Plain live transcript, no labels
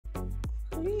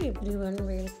Hello everyone,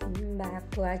 welcome back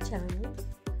to our channel.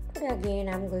 Today again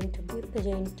I'm going to be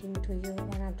presenting to you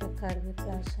one of the Curvy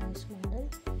plus size model.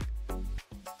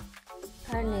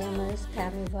 Her name is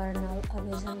Camilia Bernal.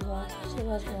 She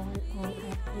was born on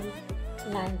April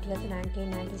 90th,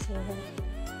 1997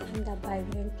 in the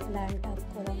vibrant land of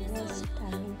Columbus,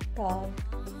 standing tall.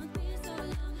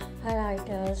 Her height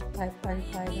is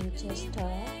 5.5 inches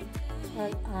tall.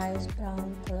 Her eyes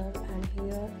brown color and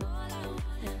hair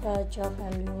a touch of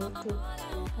allure to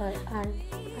her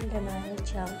undeniable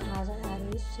charm. As an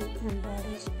artist, she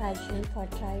embodies passion for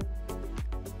tribe.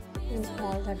 In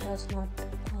all that does not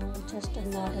just a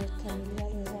model, Camilia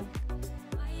is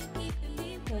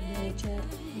a major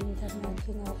in the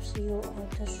making of CEO of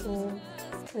the soon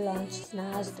to launch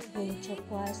snatched venture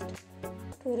quest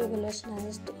to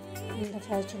revolutionize in the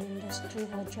fashion industry.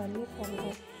 Her journey from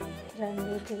the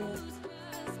runway to the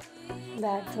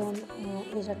background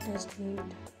is a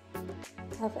testament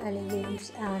of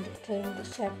elegance and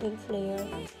trend-setting flair,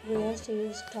 where she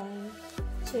is trying.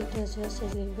 She treasures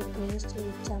sizzling bikinis, she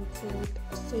jumpsuit,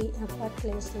 she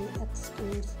effortlessly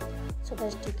exudes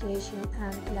sophistication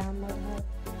and glamour. Her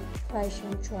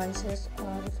fashion choices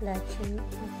are a reflection of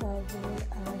her bold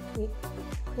and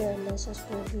fearless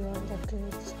spirit beyond the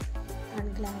glitz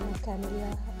and glamour.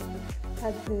 Camilia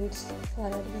advocates for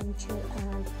adventure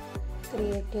and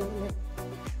creative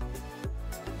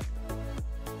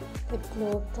with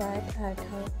globe-trot at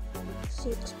her. She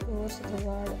explores the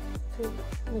world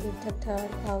with the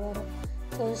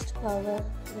first power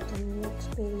with a new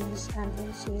experience, and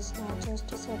when she is not just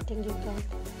setting, you can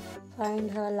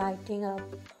find her lighting up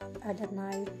at the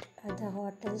night at the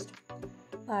hottest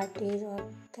parties or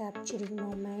capturing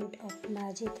moments of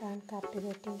magic and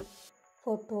captivating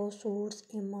photo shoots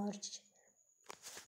emerge